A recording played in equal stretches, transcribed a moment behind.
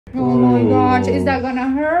Oh my gosh, is that gonna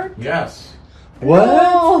hurt? Yes. What?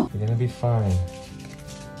 No. You're gonna be fine.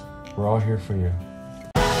 We're all here for you.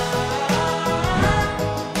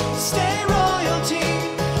 Stay royalty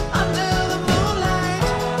under the moonlight.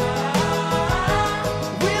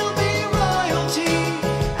 We'll be royalty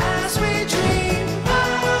as we dream.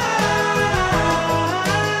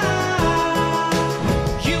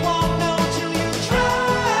 You won't know till you try.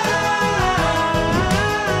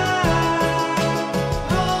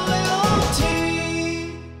 Royalty.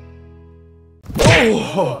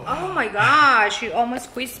 Oh my gosh, you almost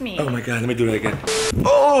squeezed me. Oh my god, let me do that again.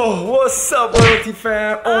 Oh, what's up, royalty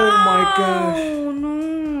fam? Oh my gosh. Oh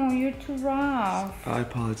no, you're too rough. I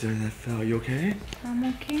apologize, I fell. You okay? I'm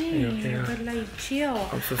okay. You okay? But like, chill.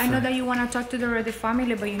 I'm so I know sorry. that you want to talk to the royalty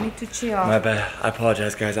family, but you need to chill. My bad. I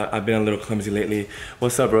apologize, guys. I've been a little clumsy lately.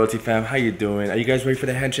 What's up, royalty fam? How you doing? Are you guys ready for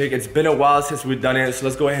the handshake? It's been a while since we've done it, so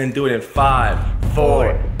let's go ahead and do it in 5,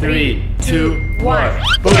 4, 3, 2, 1.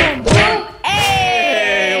 Boom, boom.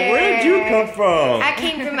 Hey, where did you come from? I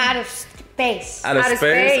came from out of space. Out of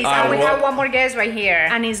space? And we have one more guest right here.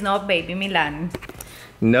 And it's not baby Milan.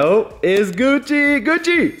 No, it's Gucci.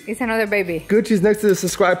 Gucci. It's another baby. Gucci's next to the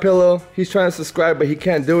subscribe pillow. He's trying to subscribe, but he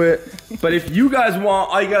can't do it. But if you guys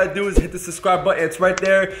want, all you gotta do is hit the subscribe button. It's right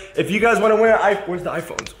there. If you guys want to win an iPhone, where's the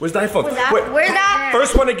iPhones? Where's the iPhones? Where's that?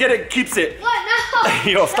 First one to get it keeps it. What?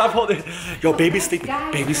 No. Yo, stop holding. Yo, baby's sleeping.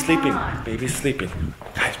 Guys, Baby's come sleeping. on. Baby's sleeping.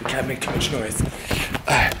 Guys, we can't make too much noise.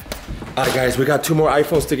 Alright guys, we got 2 more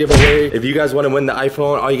iPhones to give away. If you guys want to win the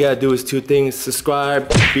iPhone, all you gotta do is 2 things.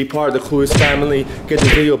 Subscribe, be part of the coolest family, get the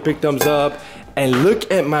video a big thumbs up, and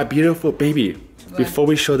look at my beautiful baby. Before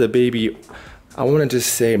we show the baby, I want to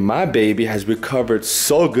just say my baby has recovered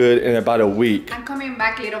so good in about a week. I'm coming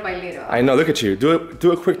back little by little. I know, look at you.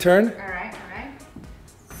 Do a quick turn. Alright.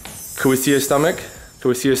 Can we see your stomach? Can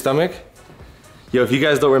we see your stomach? Yo, if you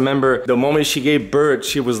guys don't remember, the moment she gave birth,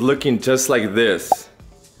 she was looking just like this.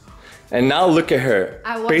 And now look at her.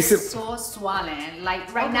 I was so swollen.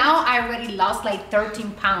 Like right now, I already lost like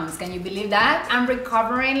 13 pounds. Can you believe that? I'm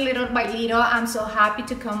recovering little by little. I'm so happy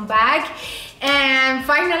to come back. And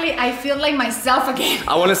finally, I feel like myself again.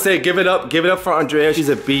 I want to say give it up for Andrea. She's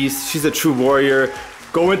a beast. She's a true warrior.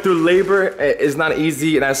 Going through labor is not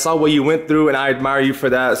easy, and I saw what you went through, and I admire you for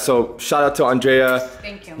that. So shout out to Andrea.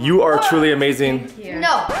 Thank you. You are truly amazing. Thank you.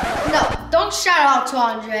 No, don't shout out to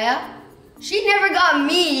Andrea. She never got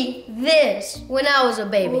me this when I was a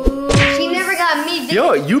baby. Ooh. She never got me this.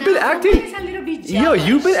 Yo, you've been acting. It's a little bit Yo, jealous.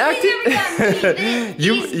 you've been She acting. never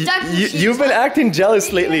got me this. You've been acting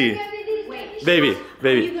jealous lately, Wait, baby. How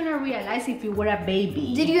are you gonna realize if you were a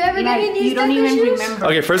baby? Did you ever like, get me these you don't even shoes? remember.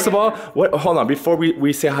 Okay, first of all, hold on, before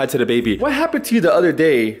we say hi to the baby. What happened to you the other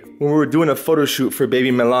day when we were doing a photo shoot for baby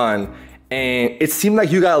Milan, and it seemed like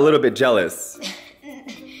you got a little bit jealous?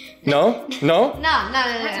 No? No.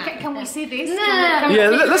 Can we see this? No. Yeah,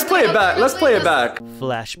 let's play it back. Let's play it back.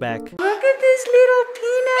 Flashback. Look at this little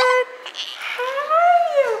peanut. How are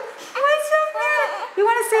you? What's up, man? You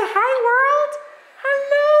want to say hi, world?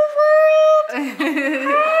 Hello, world.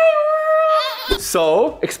 Hi, world.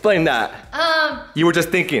 So, explain that. You were just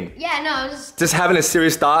thinking. Yeah, no, just Just having a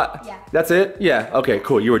serious thought? Yeah. That's it? Yeah, okay,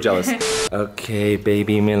 cool, you were jealous. Okay,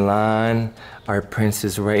 baby Milan, our prince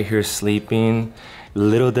is right here sleeping.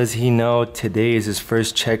 Little does he know, today is his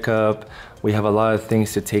first checkup. We have a lot of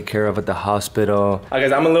things to take care of at the hospital.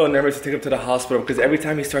 Guys, I'm a little nervous to take him to the hospital because every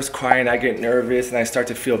time he starts crying, I get nervous and I start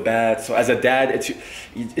to feel bad. So as a dad,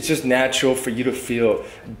 it's just natural for you to feel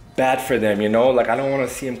bad for them, you know? Like, I don't want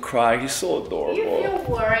to see him cry. He's so adorable. You feel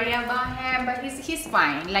worried about him, but he's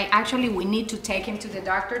fine. Like, actually, we need to take him to the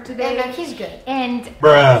doctor today. yeah, no, he's good. And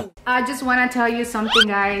Bruh. I just want to tell you something,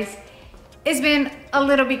 guys. It's been a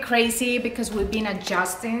little bit crazy because we've been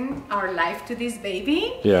adjusting our life to this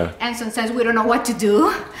baby. Yeah. And sometimes we don't know what to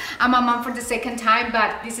do. I'm a mom for the second time,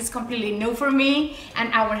 but this is completely new for me.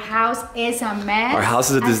 And our house is a mess. Our house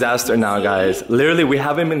is a disaster now, guys. Literally, we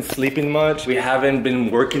haven't been sleeping much. We haven't been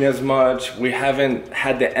working as much. We haven't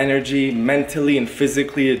had the energy mentally and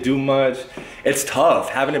physically to do much. It's tough.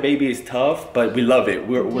 Having a baby is tough, but we love it.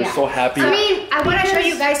 We're so happy. I mean, I want to show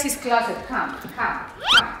you guys his closet. Come.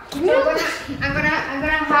 So I'm gonna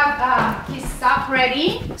have his stuff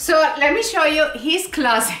ready. So let me show you his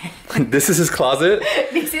closet. This is his closet?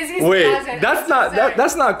 This is his Wait, closet.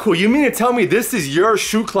 that's not cool. You mean to tell me this is your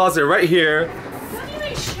shoe closet right here? Don't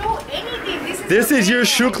even show anything. This is your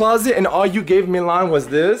shoe closet and all you gave Milan was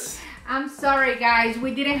this? I'm sorry, guys.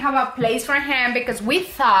 We didn't have a place for him because we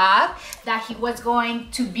thought that he was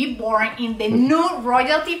going to be born in the new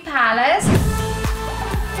royalty palace.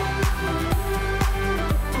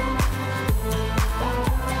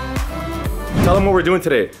 Tell them what we're doing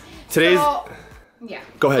today. Today's. Yeah.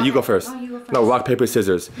 Go ahead, you go first. Oh, you go first. No, rock, paper,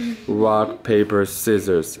 scissors. Rock, paper,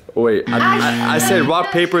 scissors. Wait, I said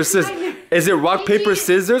rock, paper, scissors. Is it rock, paper,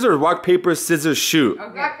 scissors or rock, paper, scissors, shoot?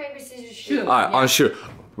 Okay. Rock, paper, scissors, shoot. All right, on shoot.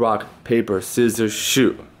 Rock, paper, scissors,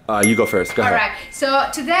 shoot. You go first. Go ahead. All right. So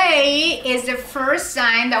today is the first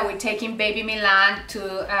time that we're taking baby Milan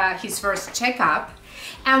to his first checkup.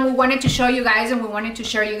 And we wanted to show you guys, and we wanted to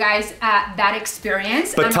share you guys that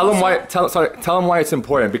experience. But and tell him also, why. Tell him why it's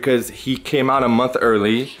important, because he came out a month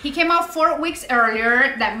early. He came out 4 weeks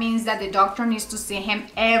earlier. That means that the doctor needs to see him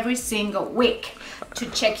every single week to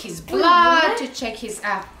check his blood, to check his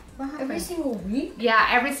Every single week? Yeah,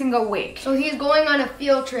 every single week. So he's going on a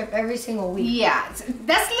field trip every single week. Yeah,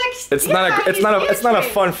 that's like It's not a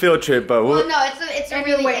fun field trip, but Well, no,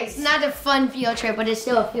 it's not a fun field trip, but it's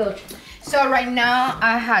still a field trip. So right now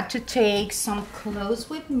I had to take some clothes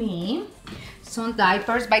with me, some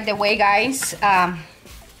diapers. By the way, guys, our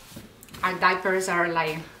diapers are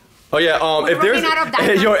like. Oh yeah, if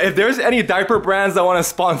there's any diaper brands that want to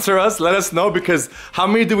sponsor us, let us know, because how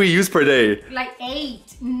many do we use per day? Like 8,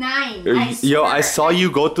 9. Yo, I saw you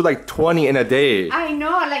go through like 20 in a day. I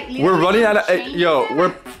know, like we're running out of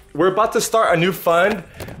we're about to start a new fund.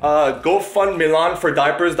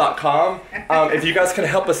 GoFundMilanForDiapers.com. If you guys can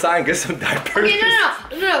help us out and get some diapers. Okay,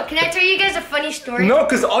 no. Can I tell you guys a funny story? No,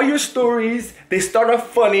 because all your stories, they start off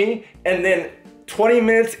funny, and then 20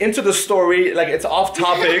 minutes into the story, like it's off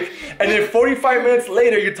topic, and then 45 minutes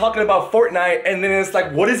later, you're talking about Fortnite, and then it's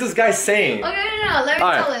like, what is this guy saying? Okay, no, let me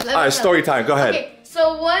tell it. All right, story time, go ahead. Okay,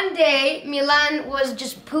 so one day, Milan was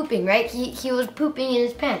just pooping, right? He was pooping in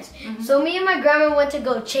his pants. So me and my grandma went to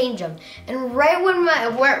go change him. And right when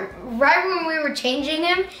we were changing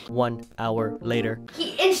him, 1 hour later,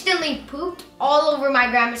 he instantly pooped all over my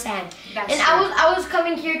grandma's hand. That's and I was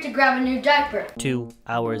coming here to grab a new diaper. 2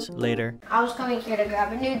 hours later, I was coming here to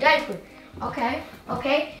grab a new diaper. Okay.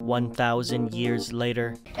 1,000 years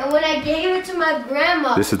later, And when I gave it to my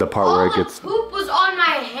grandma, This is the part where it gets. poop was on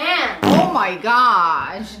my hand. Oh my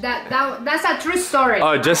gosh, that's a true story.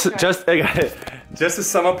 Oh, just to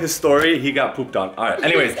sum up his story, he got pooped on. All right,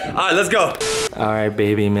 anyways, let's go. All right,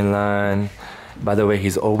 baby Milan. By the way,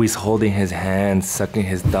 he's always holding his hand, sucking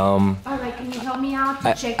his thumb. All right, can you help me out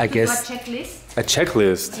to check I do guess- a checklist? A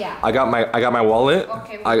checklist. Yeah. I got my wallet.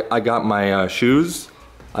 Okay. I got my shoes.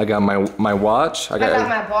 I got my watch. I got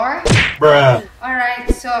my bar. All right,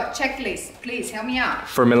 so checklist, please help me out.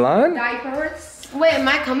 For Milan? Diapers. Wait, am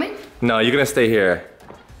I coming? No, you're gonna stay here.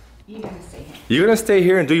 You're gonna stay here. You're gonna stay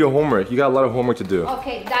here and do your homework. You got a lot of homework to do.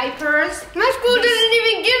 Okay, diapers. My school doesn't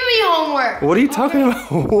even give me homework. What are you talking about?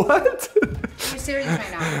 What? We're serious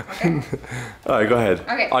right now, okay? All right, go ahead.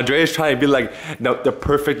 Okay. Andrea's trying to be like the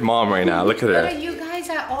perfect mom right now. Look at But her. you guys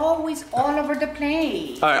are always all over the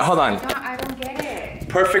place. All right, hold on. I don't get it.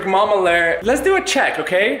 Perfect mom alert. Let's do a check,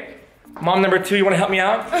 okay? Mom number 2, you wanna help me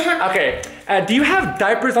out? Okay, do you have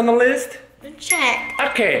diapers on the list? Check.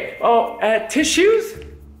 Okay, oh, tissues?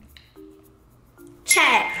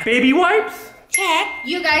 Check. Baby wipes? Check.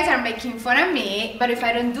 You guys are making fun of me, but if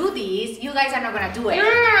I don't do these, you guys are not gonna do it.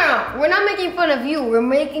 No. We're not making fun of you. We're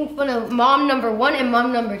making fun of mom number 1 and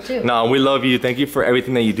mom number 2. No, we love you. Thank you for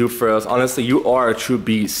everything that you do for us. Honestly, you are a true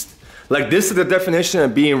beast. Like, this is the definition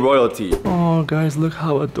of being royalty. Oh, guys, look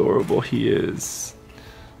how adorable he is.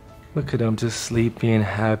 Look at him, just sleeping,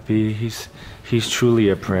 happy. He's truly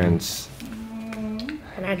a prince.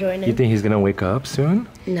 Can I join You in? think he's gonna wake up soon?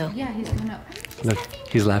 No. Yeah, he's gonna. Look,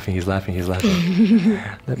 he's laughing.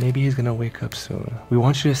 That maybe he's gonna wake up soon. We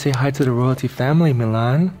want you to say hi to the royalty family,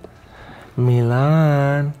 Milan.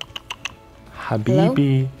 Milan.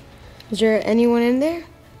 Habibi. Is there anyone in there?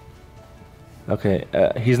 Okay,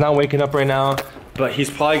 he's not waking up right now, but he's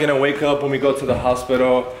probably gonna wake up when we go to the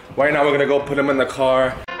hospital. Right now we're gonna go put him in the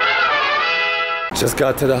car. Just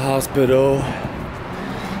got to the hospital.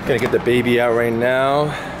 Gonna get the baby out right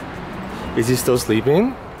now. Is he still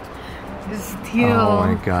sleeping? Still. Oh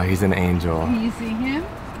my God, he's an angel. You see him?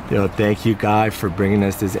 Yo, thank you God for bringing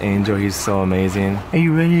us this angel. He's so amazing. Are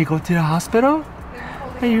you ready to go to the hospital?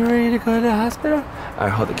 Are you ready to go to the hospital? All right,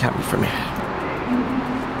 hold the camera for me.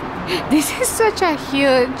 This is such a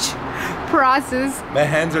huge process. My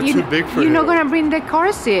hands are too big for You're you. not gonna bring the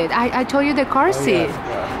car seat. I told you the car seat.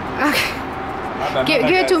 Okay.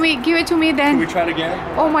 Give it to me. Give it to me then. Can we try it again?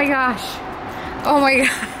 Oh my gosh. Oh my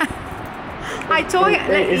god. I told you,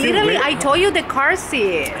 like, is it literally, weird? I told you the car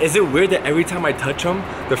seat. Is it weird that every time I touch him,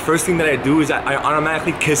 the first thing that I do is I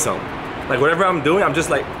automatically kiss him? Like whatever I'm doing, I'm just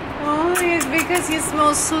like. Oh, it's because he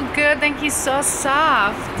smells so good and he's so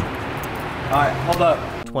soft. All right, hold up.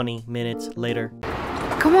 20 minutes later,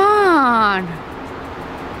 Come on.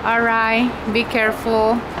 All right, be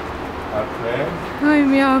careful. Okay. Ay,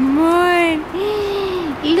 mi amor.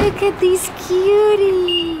 Look at these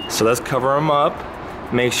cuties. So let's cover him up.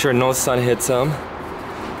 Make sure no sun hits him.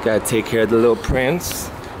 Gotta take care of the little prince.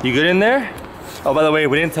 You good in there? Oh, by the way,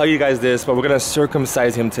 we didn't tell you guys this, but we're gonna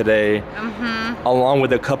circumcise him today, along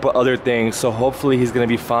with a couple other things. So hopefully he's gonna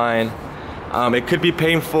be fine. It could be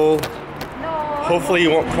painful. No. Hopefully he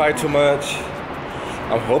won't cry too much.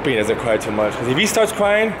 I'm hoping he doesn't cry too much, because if he starts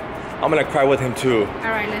crying, I'm gonna cry with him too. All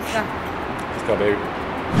right, let's go. Let's go, baby.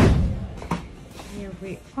 Here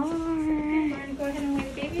we are. Go ahead and weigh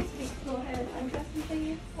the babies. We can go ahead and undress them for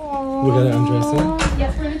you. Oh, We gotta undress him?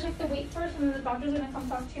 Yes, we're gonna check the weight first, and then the doctor's gonna come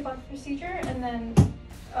talk to you about the procedure, and then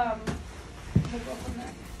we'll go from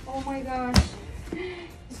there. oh my gosh.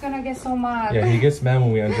 He's gonna get so mad. Yeah, he gets mad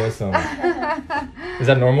when we undress him. Is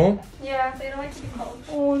that normal? Yeah, they don't like to be cold.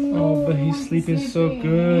 Oh no. Oh, but he's sleeping so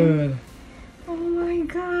good. Oh my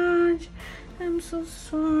gosh. I'm so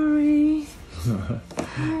sorry. I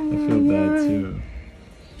feel bad too.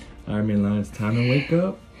 Alright, Milan, it's time to wake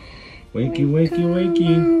up. Wakey, wakey,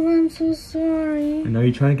 wakey. Oh, I'm so sorry. I know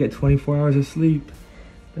you're trying to get 24 hours of sleep,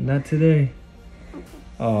 but not today.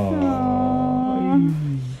 Oh.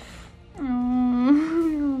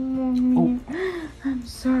 I'm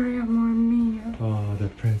sorry, amor mío. Oh, the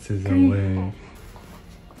prince is awake.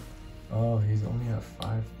 Oh, he's only at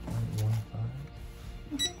 5.15.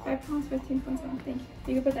 5 pounds, 15.1. Thank you.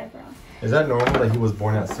 You can put that on. Is that normal that he was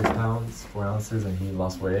born at 6 pounds, 4 ounces, and he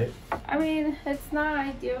lost weight? I mean, it's not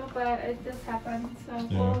ideal, but it does happen. So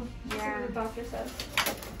we'll see what the doctor says.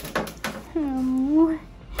 Amor.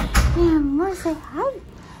 Amor, say hi.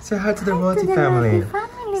 Say hi to the royalty family.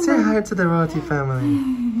 Say hi to the royalty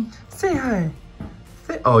family. Say hi.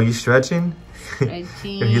 Oh, you stretching?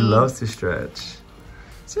 He loves to stretch.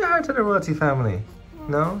 Say hi to the royalty family.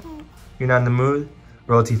 No? You're not in the mood?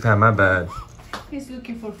 Royalty fam, my bad. He's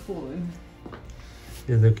looking for food.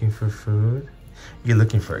 You're looking for food? You're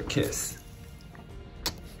looking for a kiss.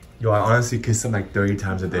 Yo, I honestly kiss him like 30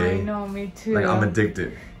 times a day. I know, me too. Like, I'm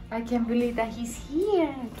addicted. I can't believe that he's here.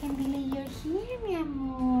 I can't believe you're here, mi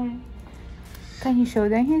amor. Can you show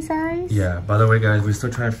them his eyes? Yeah, by the way, guys, we're still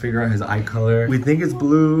trying to figure out his eye color. We think it's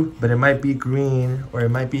blue, but it might be green, or it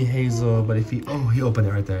might be hazel, but if he... Oh, he opened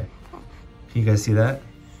it right there. Can you guys see that?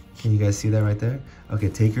 Can you guys see that right there? Okay,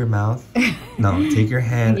 take your mouth. No, take your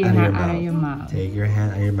hand out of your mouth. Take your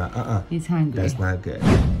hand out of your mouth. He's hungry. That's not good.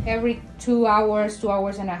 Every 2 hours, 2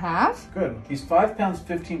 hours and a half. Good. He's 5 pounds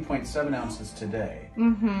 15.7 ounces today.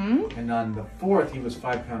 Mm-hmm. And on the 4th, he was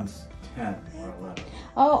 5 pounds 10 or 11.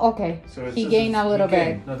 Oh, okay. So he gained a little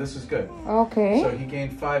bit. No, this is good. Okay. So he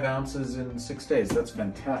gained 5 ounces in 6 days. That's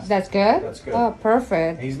fantastic. That's good? That's good. Oh,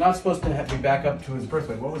 perfect. He's not supposed to be back up to his birth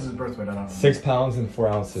weight. What was his birth weight? I don't know. 6 pounds and 4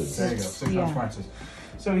 ounces. There you go. 6 pounds 4 ounces.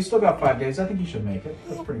 So he's still got 5 days. I think he should make it.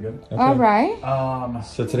 That's pretty good. Okay. All right.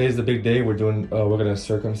 So today's the big day. We're doing. We're gonna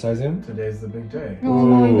circumcise him. Today's the big day. Oh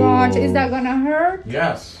my gosh, is that gonna hurt?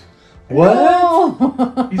 Yes. What?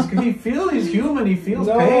 Oh. He's human. He feels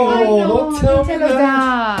No. pain. Don't tell me that.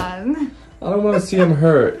 that. I don't want to see him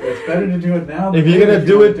hurt. It's better to do it now. If than you're gonna if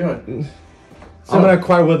do you it, don't do it. I'm gonna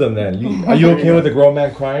cry with him then. Are you okay with a grown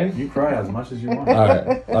man crying? You cry as much as you want. All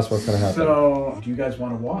right, that's what's gonna happen. So, do you guys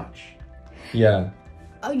want to watch? Yeah.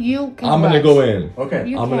 You can I'm gonna watch. go in. Okay.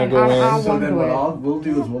 You I'm gonna can. go in. I So won't then do what it. we'll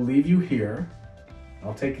do is we'll leave you here.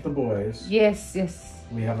 I'll take the boys. Yes, yes.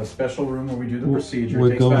 We have a special room where we do the procedure. we're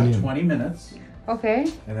It takes about going in. 20 minutes. Okay.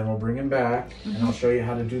 And then we'll bring him back and I'll show you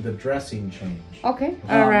how to do the dressing change. Okay.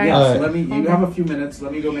 All right. Yeah, All so right. you have a few minutes.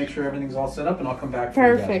 Let me go make sure everything's all set up and I'll come back for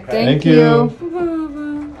Perfect. you guys, okay? Thank Thank you. you.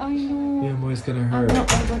 Baba, I know. Yeah, boy, it's gonna I'm hurt.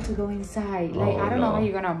 not able to go inside. Like, I don't know how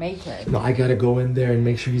you're gonna make it. No, I gotta go in there and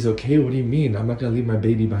make sure he's okay. What do you mean? I'm not gonna leave my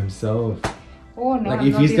baby by himself. Oh no. Like I'm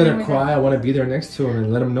if not he's dealing gonna with cry, that. I want to be there next to him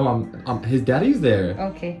and let him know I'm his daddy's there.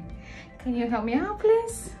 Okay. Can you help me out,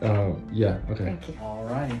 please? Yeah. Okay. Thank you. All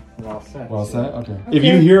right. We're all set. Well said. Okay. If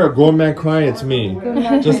you hear a grown man crying, it's me.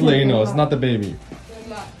 Just to let you know, it's not the baby.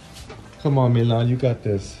 Come on, Milan, you got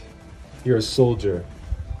this. You're a soldier.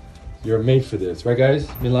 You're made for this, right, guys?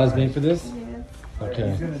 Milan's made for this. Yes. Okay.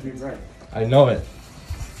 He's going to do great. I know it.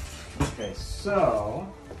 Okay, so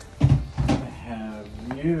I have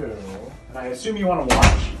you. And I assume you want to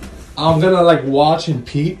watch. I'm gonna like watch and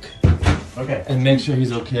peek Okay. and make sure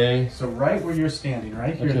he's okay. So right where you're standing,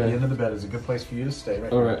 right here at Okay. the end of the bed is a good place for you to stay.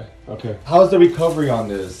 Right. All right. Okay. How's the recovery on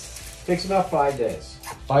this? Takes about 5 days.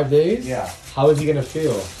 5 days? Yeah. How is he gonna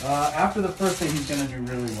feel? After the first day, he's going to do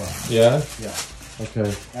really well. Yeah. Yeah.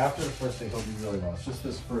 Okay. After the first day, he'll do really well. It's just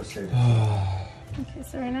this first day. Okay,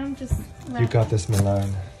 so right now I'm just You got this, Milan.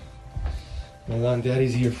 Milan,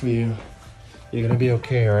 Daddy's here for you. You're gonna be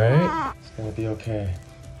okay, alright? It's gonna be okay.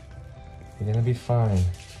 You're gonna be fine.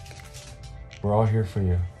 We're all here for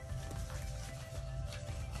you.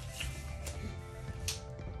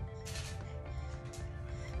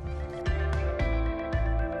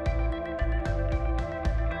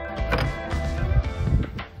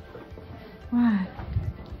 What?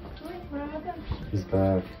 He's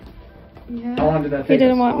back. How long did that take? He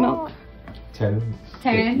didn't us? want milk. 10.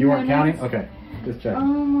 10. You weren't counting? Okay, just check. Oh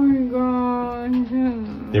my god.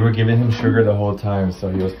 They were giving him sugar the whole time, so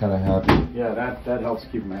he was kind of happy. Yeah, that helps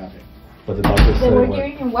keep him happy. But the doctor They said were what?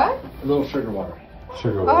 giving him what? A little sugar water.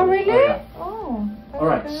 Sugar Oh water. really? yeah. Oh. All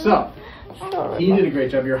right, so he did a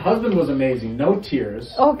great job. Your husband was amazing. No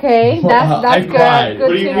tears. Okay, that's I good. cried. Good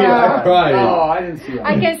What do you to mean? I know. cried. Oh, I didn't see that.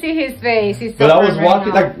 I can see his face. He's But I was suffering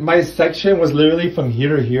walking, right now. like, my section was literally from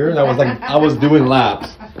here to here, and I was like, I was doing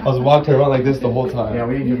laps. I was walking around like this the whole time. Yeah,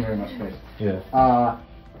 we didn't give him very much space. Yeah.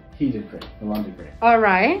 He did great. Milan did great. All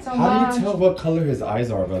right. How do you tell what color his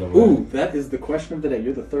eyes are, by the way? Ooh, that is the question of the day.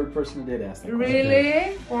 You're the third person today to ask that question.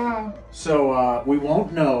 Really? Wow. So we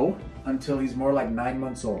won't know until he's more like 9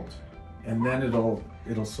 months old, and then it'll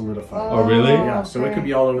solidify. Oh, really? Yeah. So it could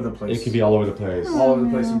be all over the place. It could be all over the place. all over the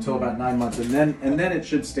place until about 9 months, and then it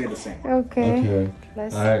should stay the same. Okay. Okay.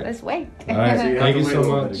 Let's All right. let's wait. All right. So you have Thank to you wait so a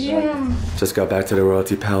little much. bit, exactly. Just got back to the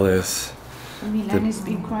royalty palace. Milan has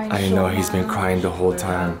been crying. I so know he's been much. crying the whole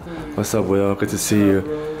time. What's up, Will? Good to see you.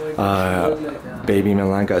 Baby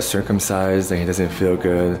Milan got circumcised and he doesn't feel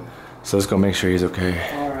good. So let's go make sure he's okay.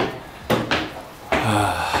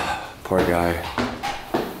 Poor guy.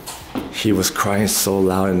 He was crying so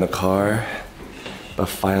loud in the car, but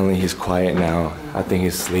finally he's quiet now. I think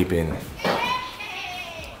he's sleeping.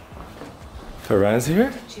 Ferran's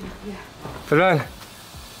here? Ferran.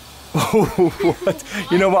 What?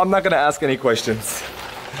 You know what? I'm not gonna ask any questions.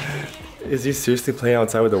 Is he seriously playing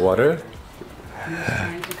outside with the water?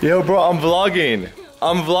 Yo, bro, I'm vlogging.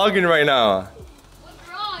 I'm vlogging right now. What's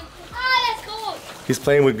wrong? Ah, that's cool. He's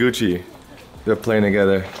playing with Gucci. They're playing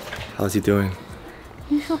together. How's he doing?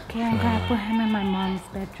 He's okay. I'm gonna put him in my mom's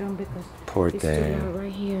bedroom because Poor he's thing. still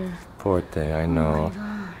right here. Poor thing, I know.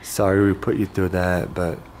 Sorry we put you through that,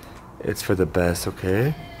 but it's for the best,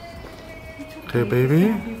 okay? Okay, baby?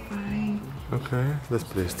 He'll be fine. Okay, let's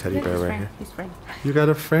put this teddy bear His right friend, here. his friend. You got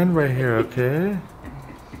a friend right here, okay?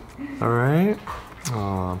 Alright?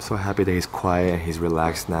 Oh, I'm so happy that he's quiet and he's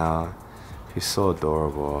relaxed now. He's so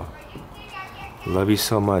adorable. Love you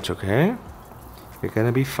so much, okay? You're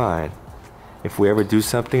gonna be fine. If we ever do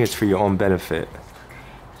something, it's for your own benefit.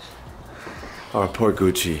 Oh, poor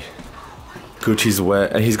Gucci. Gucci's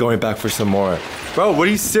wet and he's going back for some more. Bro, what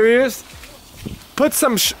are you serious? Put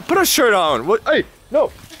a shirt on. What? Hey,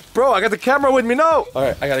 no. Bro, I got the camera with me. No. All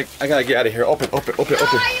right, I gotta get out of here. Open. Oh, you want to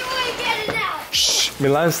get it now? Shh,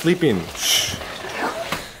 Milan's sleeping. Shh.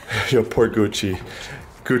 Yo, poor Gucci.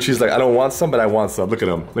 Gucci's like, I don't want some, but I want some. Look at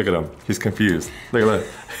him. He's confused. Look at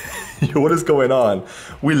that. Yo, what is going on?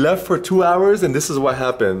 We left for 2 hours and this is what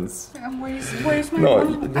happens. Where's my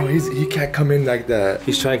mom? No, he can't come in like that.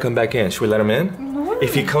 He's trying to come back in. Should we let him in? No.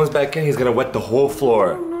 If he comes back in, he's gonna wet the whole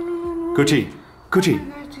floor. No. Gucci,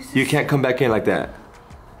 you can't come back in like that.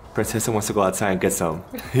 Princesa wants to go outside and get some.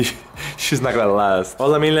 She's not gonna last.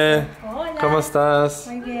 Hola, Mile. Hola. ¿Cómo estás?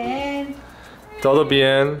 Muy bien. Todo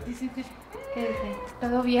bien.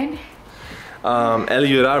 ¿Todo bien? El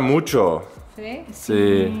llorar mucho. Sí.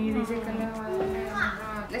 Sí. Dice que le va a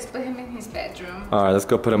doler. Let's put him in his bedroom. All right, let's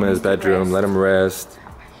go put him in his bedroom. Let him rest.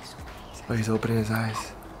 Oh, he's opening his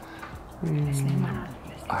eyes. All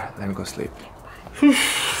right, let him go sleep.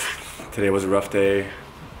 Today was a rough day.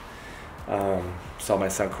 Saw my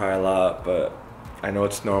son cry a lot, but I know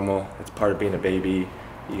it's normal. It's part of being a baby.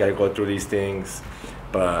 You gotta go through these things.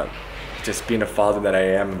 But just being a father that I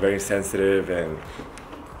am, very sensitive, and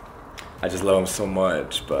I just love him so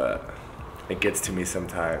much, but it gets to me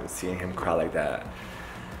sometimes, seeing him cry like that.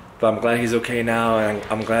 But I'm glad he's okay now, and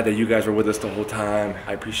I'm glad that you guys were with us the whole time.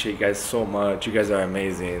 I appreciate you guys so much. You guys are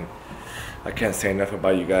amazing. I can't say enough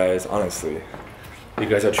about you guys, honestly. You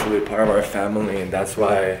guys are truly part of our family, and that's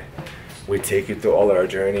why we take you through all our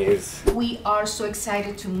journeys. We are so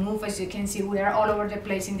excited to move. As you can see, we are all over the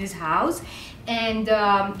place in this house, and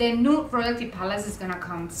the new royalty palace is gonna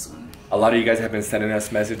come soon. A lot of you guys have been sending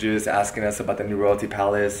us messages asking us about the new royalty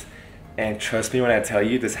palace, and trust me when I tell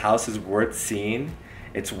you, this house is worth seeing.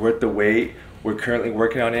 It's worth the wait. We're currently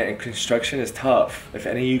working on it, and construction is tough. If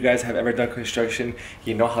any of you guys have ever done construction,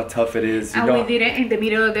 you know how tough it is. You And know, we did it in the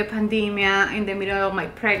middle of the pandemic, in the middle of my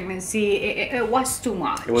pregnancy. It was too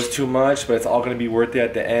much. it was too much, but it's all gonna be worth it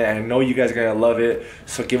at the end. I know you guys are gonna love it.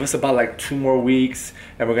 So give us about like 2 more weeks,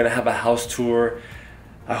 and we're gonna have a house tour.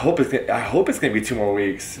 I hope it's gonna be 2 more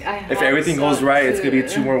weeks. If hope everything so, goes right, it's gonna be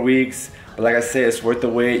too. 2 more weeks. But like I said, it's worth the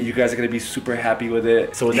wait. You guys are gonna be super happy with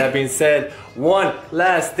it. So with that being said, one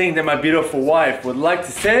last thing that my beautiful wife would like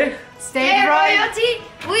to say. Stay Hey, royal. royalty,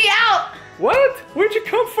 we out. What? Where'd you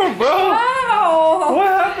come from, bro? Wow. What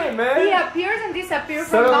happened, man? He appears and disappears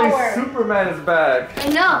from Suddenly nowhere. Superman is back. I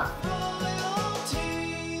know.